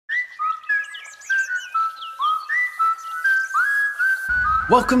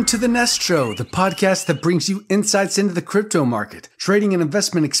Welcome to The Nest Show, the podcast that brings you insights into the crypto market, trading and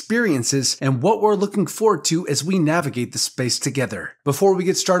investment experiences, and what we're looking forward to as we navigate the space together. Before we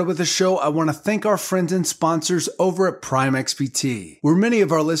get started with the show, I want to thank our friends and sponsors over at Prime XBT, where many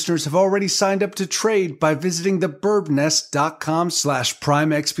of our listeners have already signed up to trade by visiting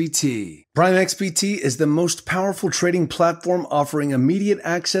thebirdnest.com/PrimeXBT. Prime XBT is the most powerful trading platform offering immediate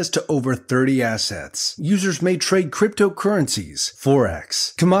access to over 30 assets. Users may trade cryptocurrencies,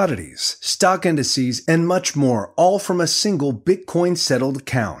 Forex, commodities, stock indices, and much more, all from a single Bitcoin-settled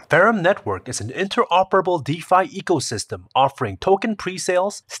account. Ferrum Network is an interoperable DeFi ecosystem offering token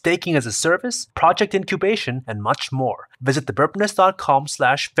pre-sales, staking as a service, project incubation, and much more. Visit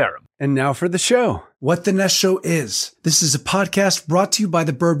thebirdnest.com/Ferrum. And now for the show. What The Nest Show is. This is a podcast brought to you by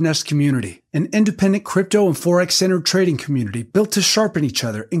the Bird Nest community, an independent crypto and Forex-centered trading community built to sharpen each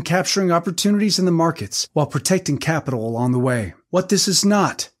other in capturing opportunities in the markets while protecting capital along the way. What this is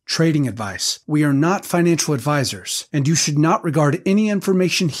not: trading advice. We are not financial advisors, and you should not regard any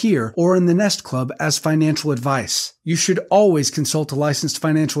information here or in the Nest Club as financial advice. You should always consult a licensed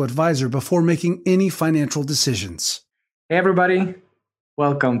financial advisor before making any financial decisions. Hey everybody.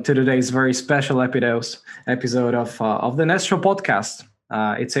 Welcome to today's very special episode of the Nest Show podcast.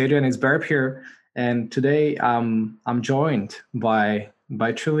 It's Adrian, it's Barb here, and today I'm joined by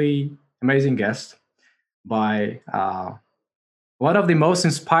truly amazing guest, by one of the most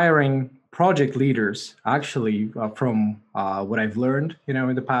inspiring project leaders, actually, from what I've learned,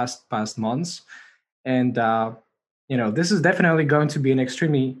 in the past months, and this is definitely going to be an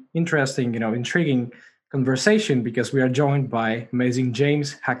extremely interesting, intriguing conversation, because we are joined by amazing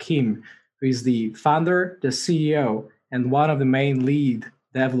James Hakim, who is the founder, the CEO, and one of the main lead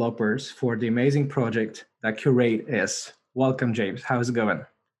developers for the amazing project that CURATE is. Welcome, James. How's it going?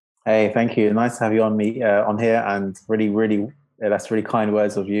 Hey, thank you. Nice to have you on here, and really, that's really kind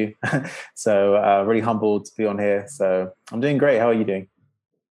words of you. So really humbled to be on here. So I'm doing great. How are you doing?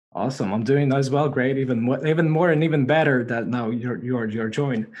 Awesome. I'm doing as well. Great. Even more and even better that now you're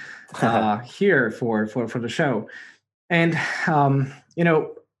joined here for the show. And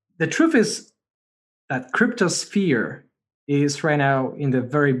the truth is that cryptosphere is right now in the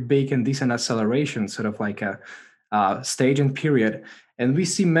very big and decent acceleration, sort of like a stage and period. And we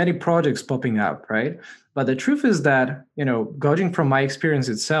see many projects popping up, right? But the truth is that, judging from my experience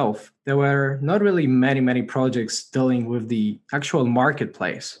itself, there were not really many projects dealing with the actual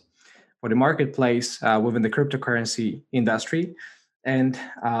marketplace, or the marketplace within the cryptocurrency industry. And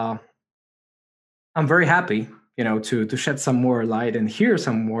I'm very happy, to shed some more light and hear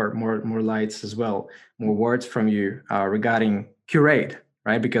some more lights as well, more words from you regarding CURATE,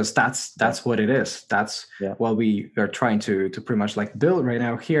 right? Because that's what it is. That's what we are trying to pretty much like build right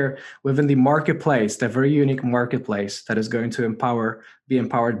now here within the marketplace, the very unique marketplace that is going to be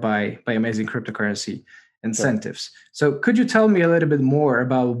empowered by amazing cryptocurrency incentives. So could you tell me a little bit more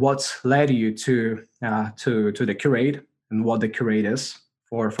about what's led you to the CURATE and what the CURATE is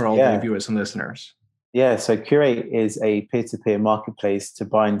for all the viewers and listeners? Yeah, so CURATE is a peer-to-peer marketplace to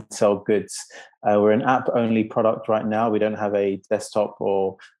buy and sell goods. We're an app-only product right now. We don't have a desktop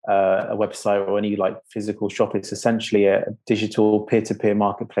or a website or any physical shop. It's essentially a digital peer-to-peer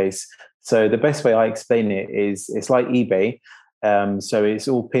marketplace. So the best way I explain it is it's like eBay. So it's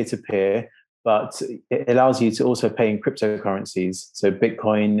all peer-to-peer, but it allows you to also pay in cryptocurrencies. So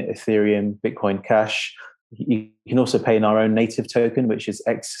Bitcoin, Ethereum, Bitcoin Cash. You can also pay in our own native token, which is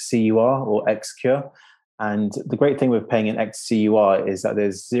XCUR or XCUR. And the great thing with paying in XCUR is that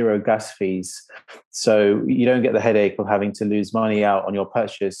there's zero gas fees. So you don't get the headache of having to lose money out on your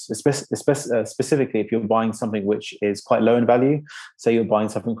purchase, specifically if you're buying something which is quite low in value. Say you're buying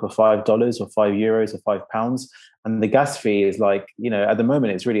something for $5 or €5 or £5. And the gas fee is at the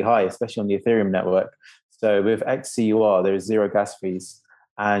moment, it's really high, especially on the Ethereum network. So with XCUR, there is zero gas fees.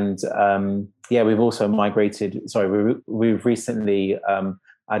 And we've also we've recently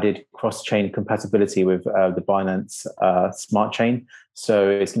added cross-chain compatibility with the Binance Smart Chain. So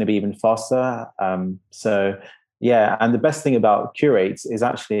it's going to be even faster. And the best thing about CURATE is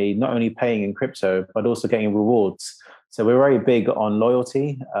actually not only paying in crypto, but also getting rewards. So we're very big on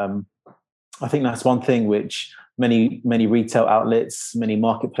loyalty. I think that's one thing which many retail outlets, many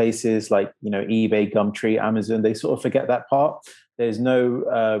marketplaces like eBay, Gumtree, Amazon, they sort of forget that part. There's no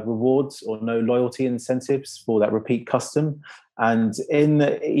rewards or no loyalty incentives for that repeat custom. And in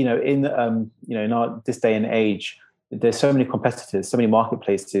this day and age, there's so many competitors, so many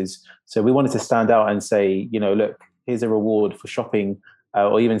marketplaces. So we wanted to stand out and say, look, here's a reward for shopping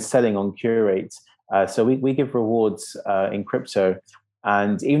or even selling on CURATE. So we give rewards in crypto.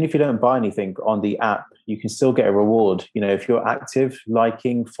 And even if you don't buy anything on the app, you can still get a reward. If you're active,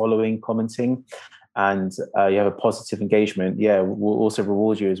 liking, following, commenting, and you have a positive engagement, we'll also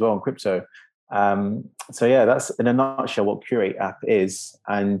reward you as well on crypto. So yeah, that's in a nutshell what CURATE app is.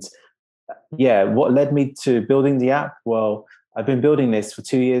 And what led me to building the app? Well, I've been building this for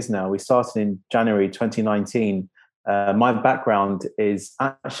 2 years now. We started in January 2019. My background is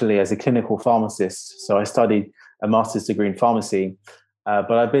actually as a clinical pharmacist. So I studied a master's degree in pharmacy,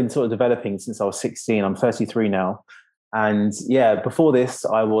 but I've been sort of developing since I was 16. I'm 33 now. And before this,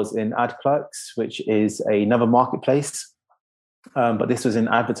 I was in AdClerks, which is another marketplace, but this was in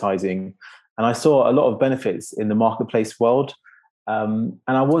advertising. And I saw a lot of benefits in the marketplace world. And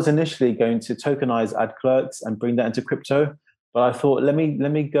I was initially going to tokenize AdClerks and bring that into crypto. But I thought, let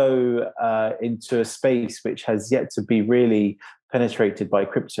me go into a space which has yet to be really penetrated by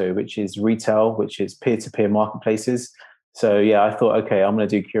crypto, which is retail, which is peer-to-peer marketplaces. So I thought, okay, I'm going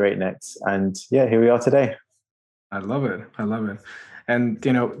to do CURATE next. And here we are today. I love it. And,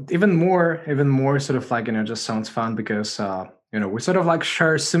 even more sort of like, just sounds fun because, we sort of like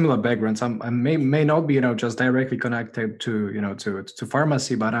share similar backgrounds. I may not be, just directly connected to, to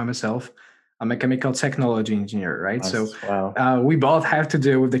pharmacy, but I'm a chemical technology engineer, right? Nice. So wow. We both have to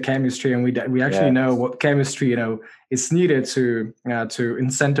deal with the chemistry, and we actually know what chemistry, is needed to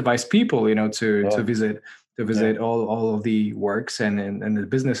incentivize people, to visit all of the works and the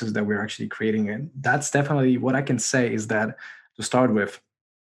businesses that we're actually creating. And that's definitely what I can say is that to start with,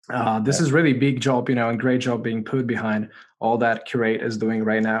 this is really big job, and great job being put behind all that CURATE is doing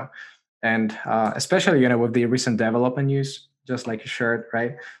right now. And especially, with the recent development news, just like you shared,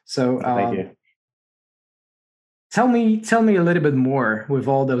 right? So Thank you. Tell me a little bit more with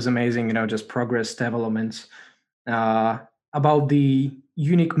all those amazing, just progress developments about the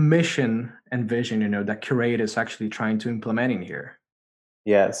unique mission and vision, that CURATE is actually trying to implement in here.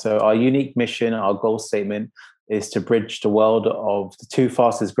 Yeah, so our unique mission, our goal statement is to bridge the world of the two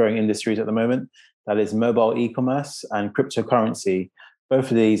fastest growing industries at the moment. That is mobile e-commerce and cryptocurrency. Both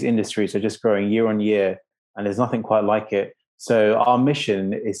of these industries are just growing year on year, and there's nothing quite like it. So our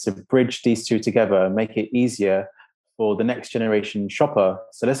mission is to bridge these two together, make it easier for the next generation shopper.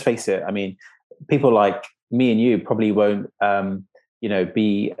 So let's face it, I mean, people like me and you probably won't,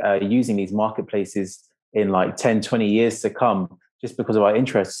 be using these marketplaces in like 10, 20 years to come, just because of our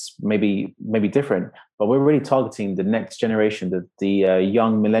interests maybe different. But we're really targeting the next generation, the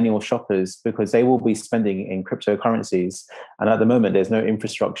young millennial shoppers, because they will be spending in cryptocurrencies. And at the moment, there's no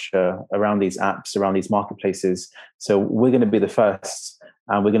infrastructure around these apps, around these marketplaces. So we're going to be the first,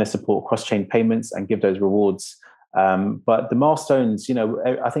 and we're going to support cross-chain payments and give those rewards. But the milestones,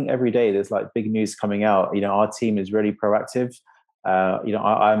 I think every day there's like big news coming out. Our team is really proactive.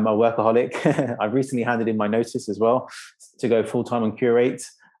 I'm a workaholic. I've recently handed in my notice as well to go full-time on CURATE.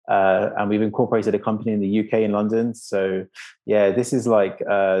 And we've incorporated a company in the UK, in London. So this is like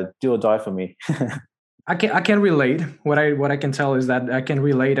do or die for me. I can relate. What I can tell is that I can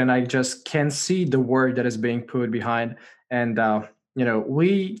relate, and I just can see the work that is being put behind. And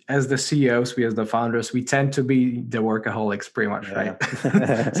we as the CEOs, we as the founders, we tend to be the workaholics pretty much, right?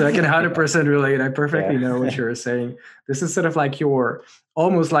 So I can 100% relate. I perfectly know what you're saying. This is sort of like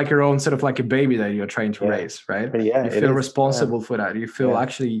almost like your own sort of like a baby that you're trying to raise, right? You feel responsible for that. You feel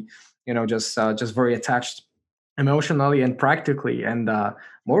actually, just very attached emotionally and practically. And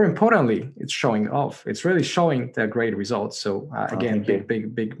more importantly, it's showing off. It's really showing the great results. So again,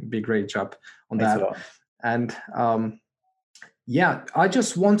 big, great job on that. And I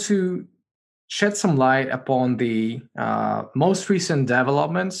just want to shed some light upon the most recent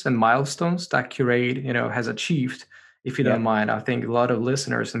developments and milestones that CURATE, has achieved. If you don't mind, I think a lot of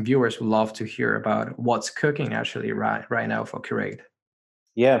listeners and viewers would love to hear about what's cooking actually right now for CURATE.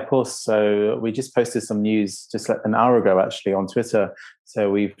 Yeah, of course. So we just posted some news just an hour ago, actually, on Twitter. So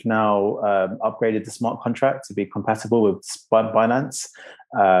we've now upgraded the smart contract to be compatible with Binance.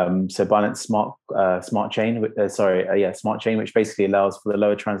 So Binance Smart Chain, which basically allows for the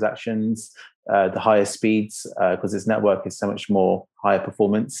lower transactions, the higher speeds, because its network is so much more higher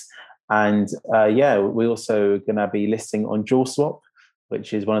performance. And we're also going to be listing on JewelSwap,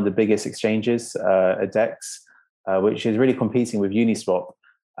 which is one of the biggest exchanges, a DEX, which is really competing with Uniswap.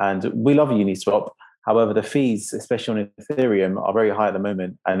 And we love Uniswap. However, the fees, especially on Ethereum, are very high at the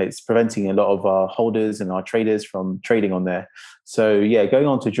moment, and it's preventing a lot of our holders and our traders from trading on there. So going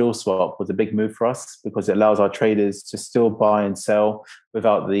on to JewelSwap was a big move for us because it allows our traders to still buy and sell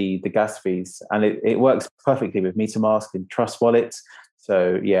without the gas fees. And it works perfectly with MetaMask and Trust Wallet.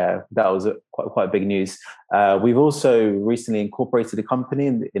 So that was quite big news. We've also recently incorporated a company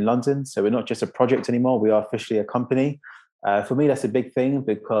in London. So we're not just a project anymore. We are officially a company. For me, that's a big thing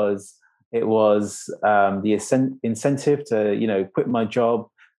because it was the incentive to, quit my job,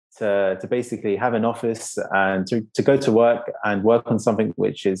 to basically have an office and to go to work and work on something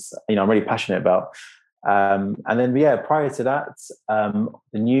which is, I'm really passionate about. And then, prior to that,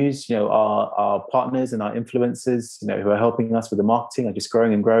 the news, our partners and our influencers, who are helping us with the marketing are just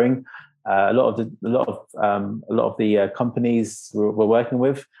growing and growing. A lot of the companies we're working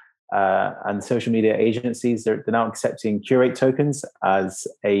with and social media agencies, they're now accepting CURATE tokens as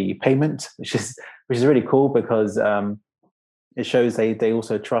a payment, which is really cool because it shows they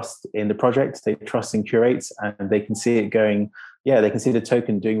also trust in the project, they trust in CURATE, and they can see it going. They can see the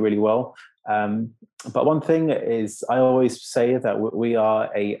token doing really well. But one thing is, I always say that we are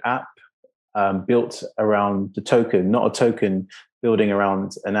a app built around the token, not a token building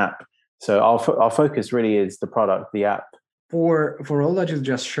around an app. So our focus really is the product, the app. For all that you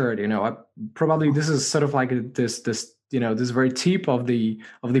just shared, probably this is sort of like this very tip of the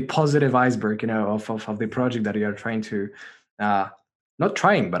positive iceberg, of the project that you are trying to, not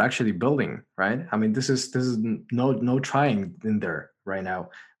trying, but actually building, right? I mean, this is no trying in there right now.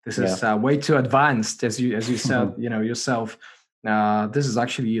 This is way too advanced, as you said, yourself. This is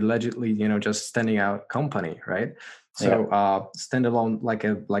actually allegedly, just standing out company, right? So standalone,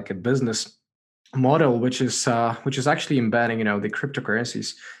 like a business model, which is actually embedding, the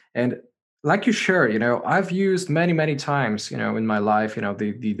cryptocurrencies. And like you shared, I've used many times, in my life,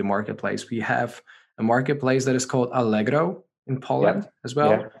 the marketplace. We have a marketplace that is called Allegro in Poland as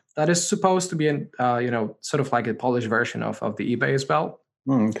well. Yeah. That is supposed to be sort of like a Polish version of the eBay as well.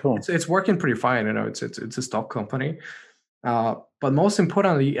 Cool. It's working pretty fine. It's a stock company. But most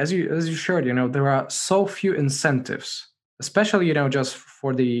importantly, as you shared, there are so few incentives, especially just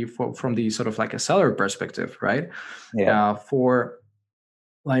from the sort of like a seller perspective, right? Yeah. For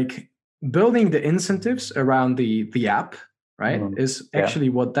like building the incentives around the app, right, is actually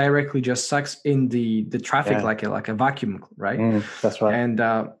what directly just sucks in the traffic like a vacuum, right? That's right. And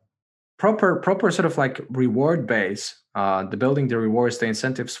proper sort of like reward base, the building the rewards, the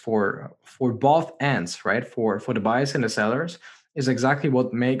incentives for both ends, right? For the buyers and the sellers is exactly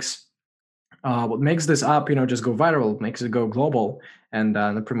what makes this app, just go viral, makes it go global and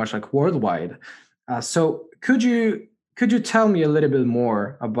pretty much like worldwide. So could you tell me a little bit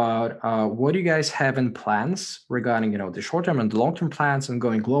more about what you guys have in plans regarding, the short-term and the long-term plans and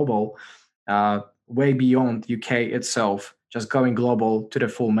going global, way beyond UK itself, just going global to the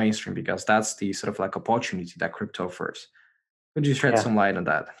full mainstream, because that's the sort of like opportunity that crypto offers. Could you shed some light on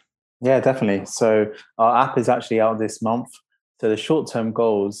that? Yeah, definitely. So our app is actually out this month. So the short-term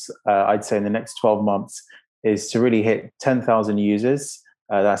goals, I'd say in the next 12 months, is to really hit 10,000 users.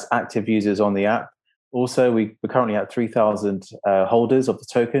 That's active users on the app. Also, we're currently at 3,000 holders of the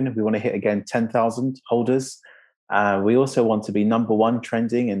token. We want to hit again 10,000 holders. We also want to be number one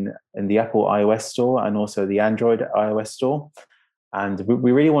trending in the Apple iOS store and also the Android iOS store. And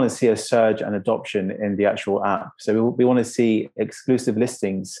we really want to see a surge and adoption in the actual app. So we want to see exclusive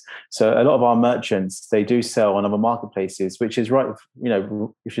listings. So a lot of our merchants, they do sell on other marketplaces, which is right,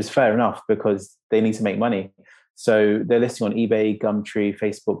 which is fair enough because they need to make money. So they're listing on eBay, Gumtree,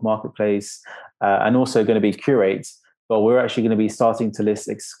 Facebook Marketplace, and also going to be CURATE. But we're actually going to be starting to list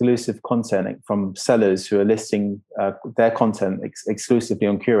exclusive content from sellers who are listing their content exclusively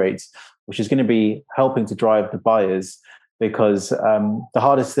on CURATE, which is going to be helping to drive the buyers. Because the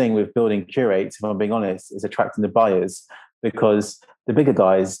hardest thing with building CURATE, if I'm being honest, is attracting the buyers. Because the bigger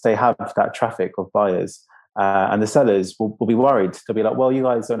guys, they have that traffic of buyers. And the sellers will be worried. They'll be like, well, you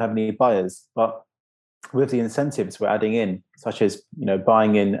guys don't have any buyers. But with the incentives we're adding in, such as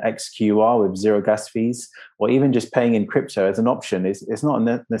buying in XQR with zero gas fees, or even just paying in crypto as an option, it's not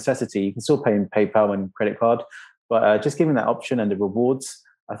a necessity. You can still pay in PayPal and credit card. But just giving that option and the rewards,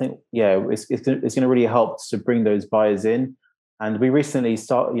 I think, it's going to really help to bring those buyers in. And we recently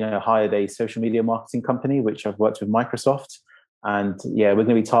hired a social media marketing company, which I've worked with Microsoft. And we're going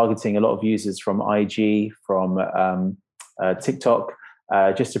to be targeting a lot of users from IG, from TikTok,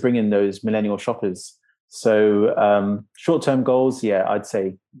 just to bring in those millennial shoppers. So short-term goals, I'd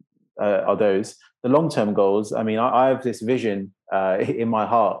say are those. The long-term goals, I mean, I have this vision in my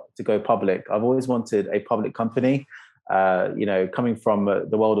heart to go public. I've always wanted a public company. Coming from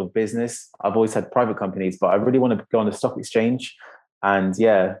the world of business, I've always had private companies, but I really want to go on the stock exchange and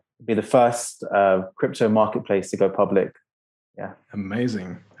be the first crypto marketplace to go public. Yeah.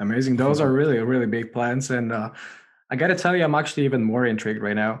 Amazing. Those are really, really big plans. And I got to tell you, I'm actually even more intrigued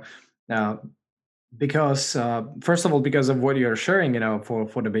right now. Because first of all, because of what you're sharing,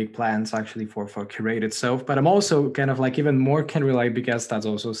 for the big plans, actually for CURATE itself, but I'm also kind of like even more can relate because that's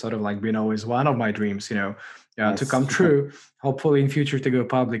also sort of like been always one of my dreams, to come true. Hopefully in future to go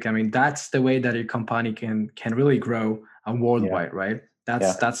public. I mean, that's the way that a company can really grow worldwide, right?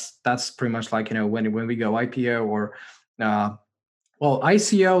 That's pretty much like, when we go IPO or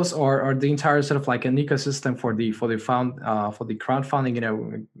ICOs or the entire sort of like an ecosystem for the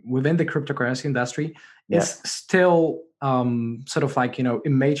crowdfunding, within the cryptocurrency industry is still sort of like,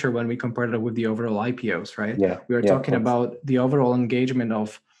 immature when we compare it with the overall IPOs, right? We are talking about the overall engagement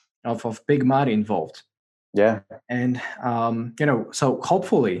of big money involved. And so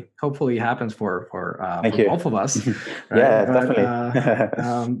hopefully it happens for both of us. Right?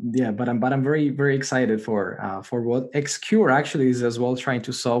 Definitely. But I'm very, very excited for what XCure actually is as well, trying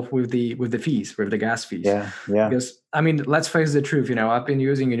to solve with the fees, with the gas fees. Because I mean, let's face the truth. I've been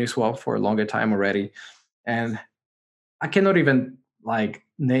using Uniswap for a longer time already, and I cannot even like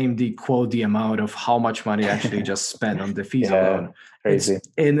name the amount of how much money I actually just spent on the fees alone. Crazy. It's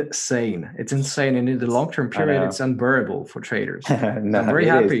insane. And in the long-term period, it's unbearable for traders. I'm very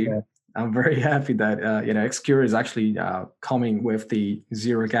happy. I'm very happy that XCure is actually coming with the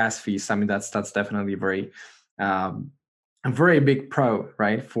zero gas fees. I mean, that's definitely a very big pro,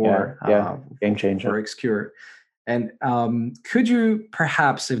 right? For game changer for XCure. And could you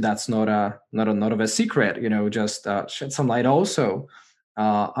perhaps, if that's not a secret, just shed some light also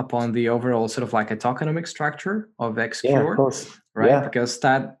upon the overall sort of like a tokenomic structure of XCure? Yeah, of course. Right? Because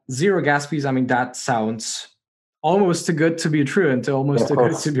that zero gas fees, I mean, that sounds almost too good to be true and almost too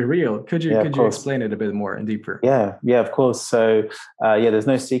good to be real. Could you explain it a bit more and deeper? Yeah, of course. So there's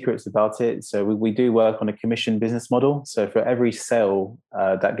no secrets about it. So we do work on a commission business model. So for every sale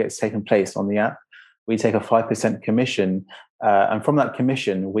that gets taken place on the app, we take a 5% commission. And from that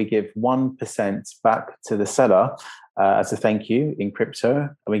commission, we give 1% back to the seller as a thank you in crypto.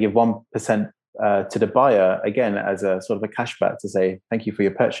 And we give 1% to the buyer, again, as a sort of a cashback to say, thank you for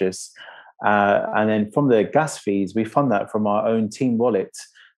your purchase. And then from the gas fees, we fund that from our own team wallet.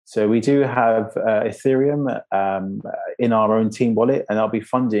 So we do have Ethereum in our own team wallet, and I'll be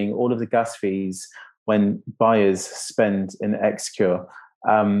funding all of the gas fees when buyers spend in XCure.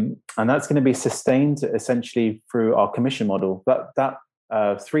 And that's going to be sustained essentially through our commission model. But that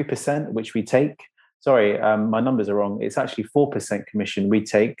 3% which we take, my numbers are wrong. It's actually 4% commission we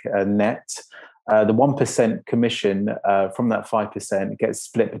take net. The 1% commission from that 5% gets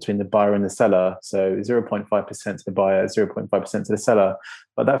split between the buyer and the seller. So 0.5% to the buyer, 0.5% to the seller.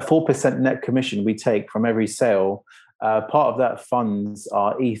 But that 4% net commission we take from every sale, part of that funds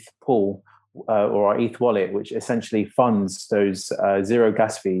our ETH pool or our ETH wallet, which essentially funds those zero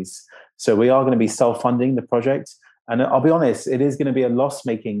gas fees. So we are going to be self-funding the project. And I'll be honest, it is going to be a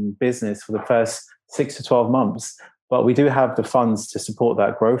loss-making business for the first 6 to 12 months. But we do have the funds to support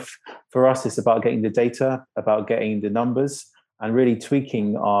that growth. For us, it's about getting the data, about getting the numbers, and really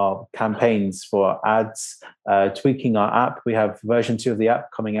tweaking our campaigns for ads, tweaking our app. We have version 2 of the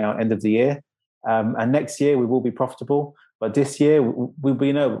app coming out end of the year. And next year, we will be profitable. But this year,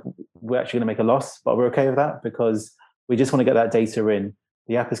 we know we're actually going to make a loss, but we're okay with that because we just want to get that data in.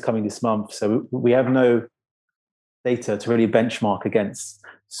 The app is coming this month, so we have no data to really benchmark against.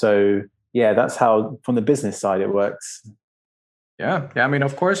 So yeah, that's how, from the business side, it works. Yeah. I mean,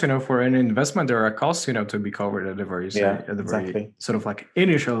 of course, for an investment, there are costs, to be covered at the very very sort of like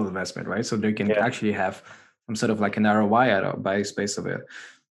initial investment, right? So they can actually have some sort of like an ROI by space of it.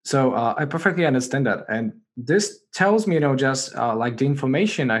 So I perfectly understand that. And this tells me, just like the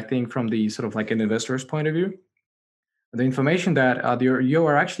information, I think, from the sort of like an investor's point of view, the information that you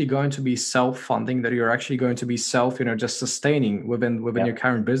are actually going to be self-funding, that you're actually going to be just sustaining within your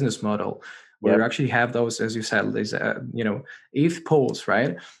current business model, where you actually have those, as you said, these ETH pools,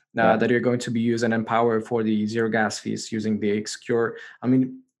 right? That you're going to be used and empower for the zero gas fees using the XCure. I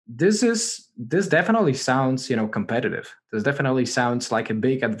mean, this definitely sounds competitive. This definitely sounds like a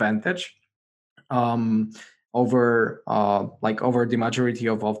big advantage over the majority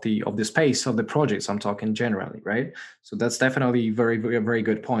of the space of the projects I'm talking generally, right? So that's definitely very, very, very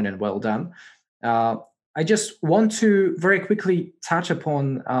good point and well done. I just want to very quickly touch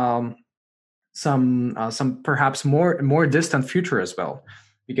upon some perhaps more distant future as well,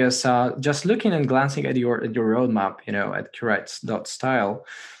 because just looking and glancing at your roadmap, at CURATE.style,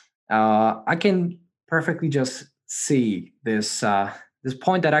 I can perfectly just see this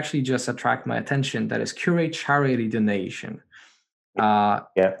point that actually just attract my attention, that is CURATE charity donation.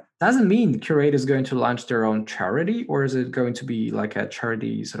 Doesn't mean CURATE is going to launch their own charity, or is it going to be like a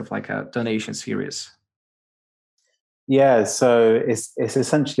charity, sort of like a donation series? Yeah, so it's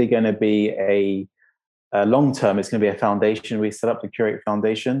essentially going to be a long term. It's going to be a foundation. We set up the CURATE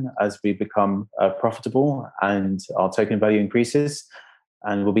Foundation as we become profitable and our token value increases.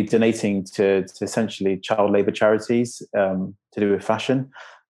 and we'll be donating to essentially child labor charities to do with fashion.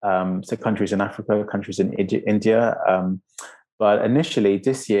 So countries in Africa, countries in India. But initially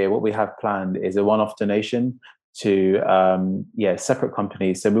this year, what we have planned is a one-off donation to separate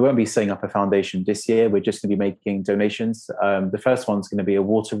companies. So we won't be setting up a foundation this year. We're just going to be making donations. The first one's going to be a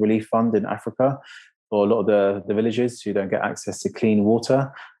water relief fund in Africa for a lot of the villagers who don't get access to clean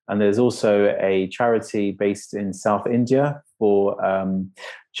water. And there's also a charity based in South India for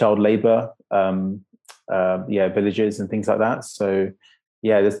child labor, villages and things like that. So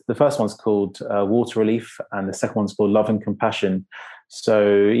the first one's called Water Relief, and the second one's called Love and Compassion.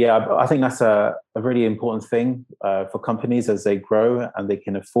 So I think that's a really important thing for companies as they grow and they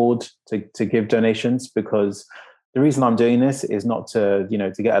can afford to give donations, because the reason I'm doing this is not to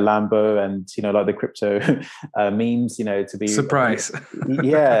get a Lambo and like the crypto memes, to be surprise.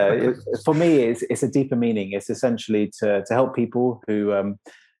 For me, it's a deeper meaning. It's essentially to help people who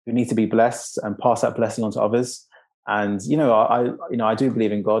need to be blessed and pass that blessing on to others. And I do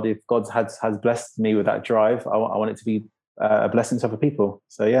believe in God. If God has blessed me with that drive, I want it to be a blessing to other people.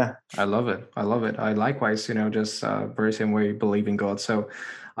 So I love it. I likewise, just very same way believe in God. So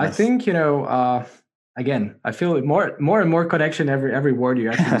nice. I think again, I feel more and more connection every word you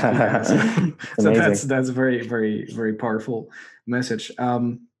actually speak. So that's very, very, very powerful message.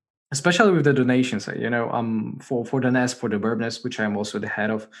 Especially with the donations, for the Nest, for the Burb Nest, which I'm also the head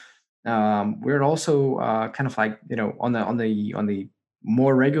of. We're also kind of like on the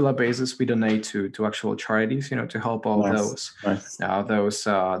more regular basis, we donate to actual charities, to help all those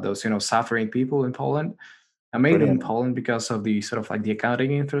suffering people in Poland. Mainly in Poland because of the sort of like the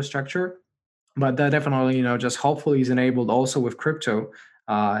accounting infrastructure. But that definitely, just hopefully is enabled also with crypto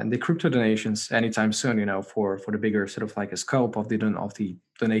and the crypto donations anytime soon, for the bigger sort of like a scope of the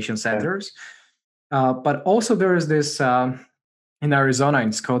donation centers. But also there is this in Arizona, in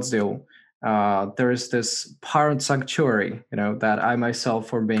Scottsdale, there is this parrot sanctuary, that I myself,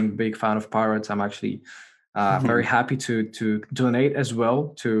 for being a big fan of parrots, I'm actually very happy to donate as well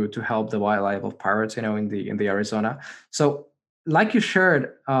to help the wildlife of parrots, in the Arizona. So like you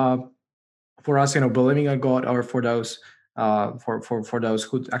shared, for us, believing in God, or for those for those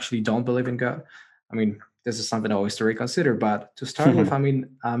who actually don't believe in God, I mean, this is something always to reconsider. But to start with,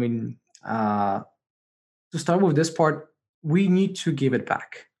 to start with this part, we need to give it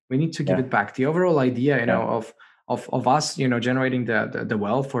back. We need to give it back. The overall idea, of us, generating the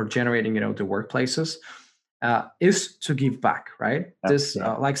wealth, or generating, the workplaces, is to give back, right?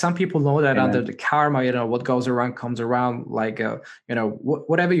 Like some people know that under the karma, what goes around comes around, like,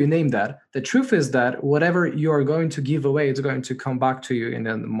 whatever you name that. The truth is that whatever you are going to give away, it's going to come back to you in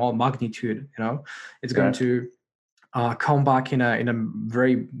a more magnitude, it's going to come back in a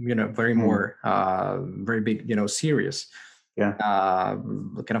very, very more, very big, serious,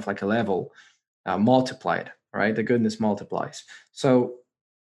 kind of like a level, multiplied, right? The goodness multiplies. So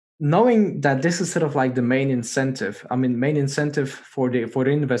knowing that this is sort of like the main incentive for the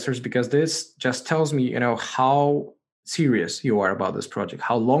investors, because this just tells me, how serious you are about this project,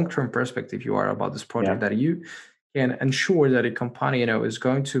 how long-term perspective you are about this project, that you can ensure that a company, is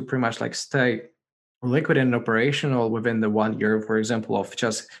going to pretty much like stay liquid and operational within the 1 year, for example, of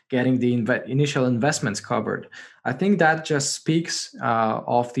just getting the initial investments covered. I think that just speaks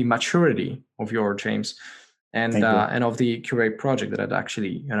of the maturity of your James, and of the CURATE project, that it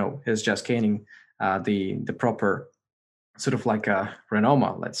actually, is just gaining the proper sort of like a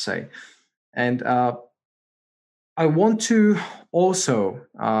renown, let's say. And I want to also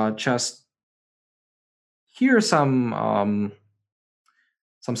just hear some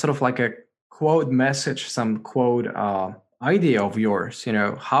sort of like a quote message, some quote idea of yours,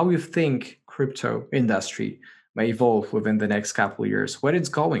 how you think crypto industry may evolve within the next couple of years, where it's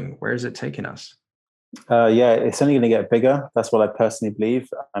going, where is it taking us? It's only going to get bigger. That's what I personally believe.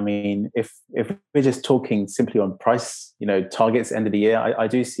 I mean, if we're just talking simply on price, targets end of the year, I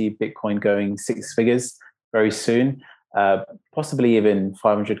do see Bitcoin going 6 figures very soon, possibly even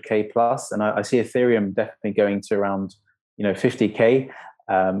 500K plus. And I see Ethereum definitely going to around, 50K,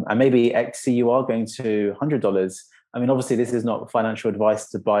 and maybe XCUR going to $100. I mean, obviously, this is not financial advice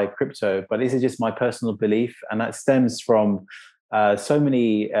to buy crypto, but this is just my personal belief. And that stems from so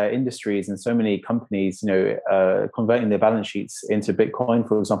many industries and so many companies, converting their balance sheets into Bitcoin.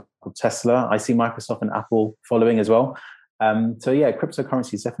 For example, Tesla. I see Microsoft and Apple following as well.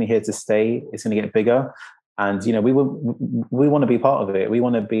 Cryptocurrency is definitely here to stay. It's going to get bigger, and we want to be part of it. We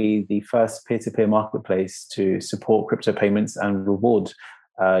want to be the first peer-to-peer marketplace to support crypto payments and reward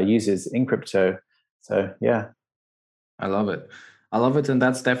users in crypto. So I love it, and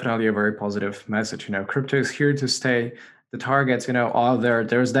that's definitely a very positive message. Crypto is here to stay. the targets, are there.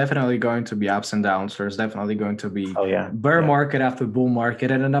 There's definitely going to be ups and downs. There's definitely going to be bear market after bull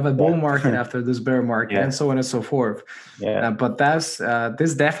market and another bull market after this bear market and so on and so forth. But that's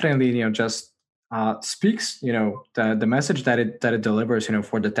this definitely, just speaks, the message that it delivers,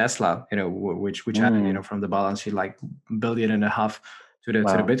 for the Tesla, which added, from the balance sheet like $1.5 billion to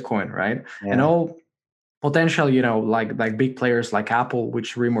the Bitcoin, right? And all potential, like big players like Apple,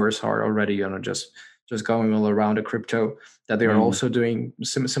 which rumors are already, just going all around the crypto, that they are also doing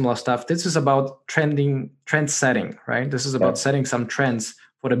similar stuff. This is about trend setting, right? This is about setting some trends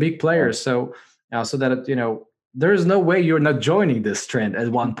for the big players. So that, there is no way you're not joining this trend at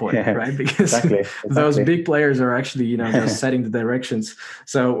one point, right? Because those big players are actually, just setting the directions.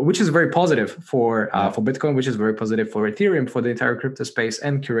 So, which is very positive for Bitcoin, which is very positive for Ethereum, for the entire crypto space,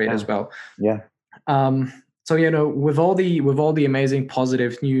 and CURATE as well. So, with all the amazing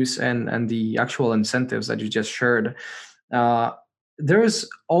positive news and the actual incentives that you just shared, there's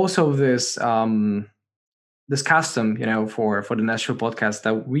also this this custom, for the Nashville podcast,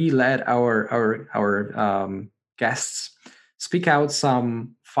 that we let our guests speak out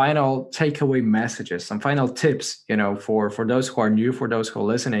some final takeaway messages, some final tips, for those who are new, for those who are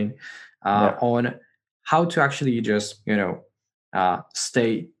listening, on how to actually just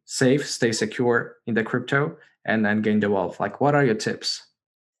stay safe, stay secure in the crypto, and then gain the wealth. Like, what are your tips?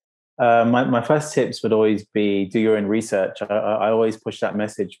 My first tips would always be do your own research. I always push that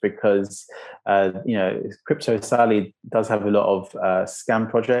message because, crypto sadly does have a lot of scam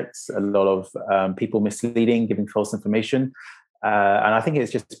projects, a lot of people misleading, giving false information. And I think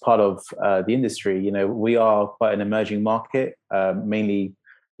it's just part of the industry. We are quite an emerging market, mainly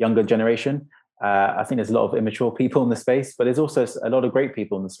younger generation. I think there's a lot of immature people in the space, but there's also a lot of great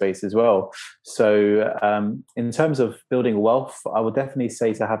people in the space as well. So in terms of building wealth, I would definitely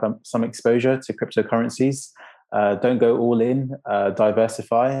say to have some exposure to cryptocurrencies. Don't go all in,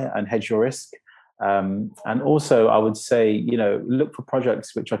 diversify and hedge your risk. And also I would say, look for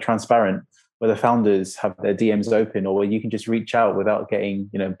projects which are transparent, where the founders have their DMs open, or where you can just reach out without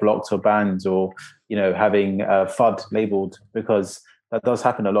getting, blocked or banned, or, having FUD labeled, because that does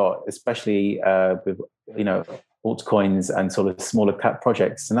happen a lot, especially with, altcoins and sort of smaller cap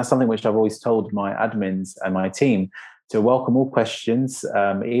projects. And that's something which I've always told my admins and my team, to welcome all questions,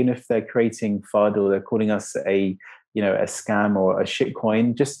 even if they're creating FUD or they're calling us a scam or a shit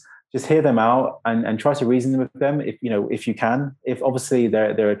coin. Just hear them out and try to reason with them if you can. If obviously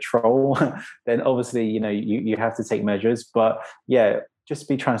they're a troll, then obviously you have to take measures. But yeah, just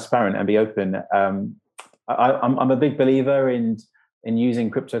be transparent and be open. I'm a big believer in using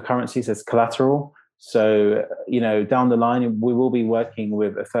cryptocurrencies as collateral. So, down the line, we will be working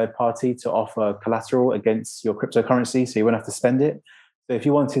with a third party to offer collateral against your cryptocurrency, so you won't have to spend it. So if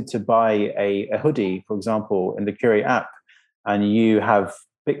you wanted to buy a hoodie, for example, in the CURATE app, and you have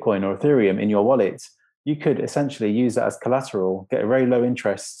Bitcoin or Ethereum in your wallet, you could essentially use that as collateral, get a very low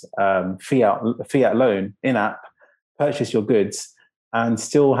interest fiat loan in-app, purchase your goods, and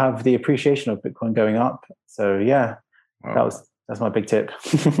still have the appreciation of Bitcoin going up. So yeah, wow. That's my big tip.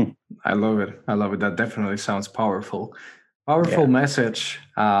 I love it. That definitely sounds powerful. Powerful message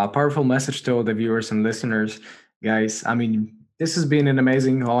to all the viewers and listeners, guys. I mean, this has been an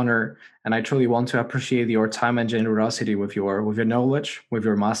amazing honor, and I truly want to appreciate your time and generosity with your knowledge, with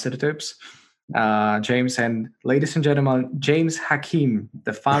your master tips. James, and ladies and gentlemen, James Hakim,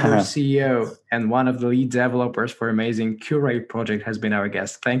 the founder, CEO, and one of the lead developers for amazing CURATE project, has been our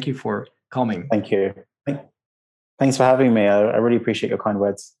guest. Thank you for coming. Thank you. Thanks for having me. I really appreciate your kind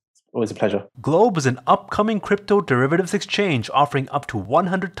words. It's always a pleasure. Globe is an upcoming crypto derivatives exchange offering up to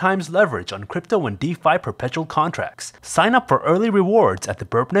 100 times leverage on crypto and DeFi perpetual contracts. Sign up for early rewards at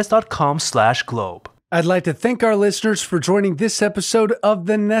theburbnest.com/globe. I'd like to thank our listeners for joining this episode of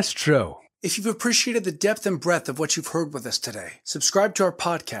The Nest Show. If you've appreciated the depth and breadth of what you've heard with us today, subscribe to our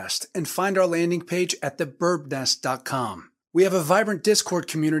podcast and find our landing page at theburbnest.com. We have a vibrant Discord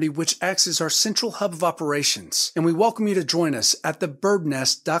community which acts as our central hub of operations, and we welcome you to join us at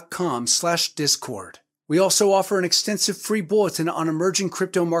theburbnest.com/discord. We also offer an extensive free bulletin on emerging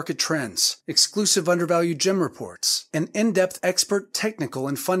crypto market trends, exclusive undervalued gem reports, and in-depth expert technical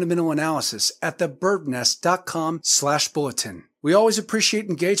and fundamental analysis at theburbnest.com/bulletin. We always appreciate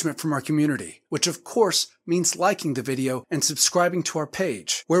engagement from our community, which of course means liking the video and subscribing to our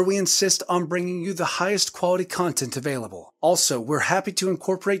page, where we insist on bringing you the highest quality content available. Also, we're happy to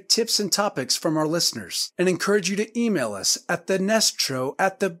incorporate tips and topics from our listeners and encourage you to email us at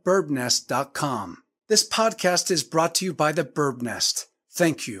thenestshow@theburbnest.com. This podcast is brought to you by The Burb Nest.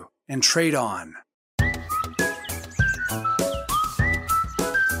 Thank you, and trade on.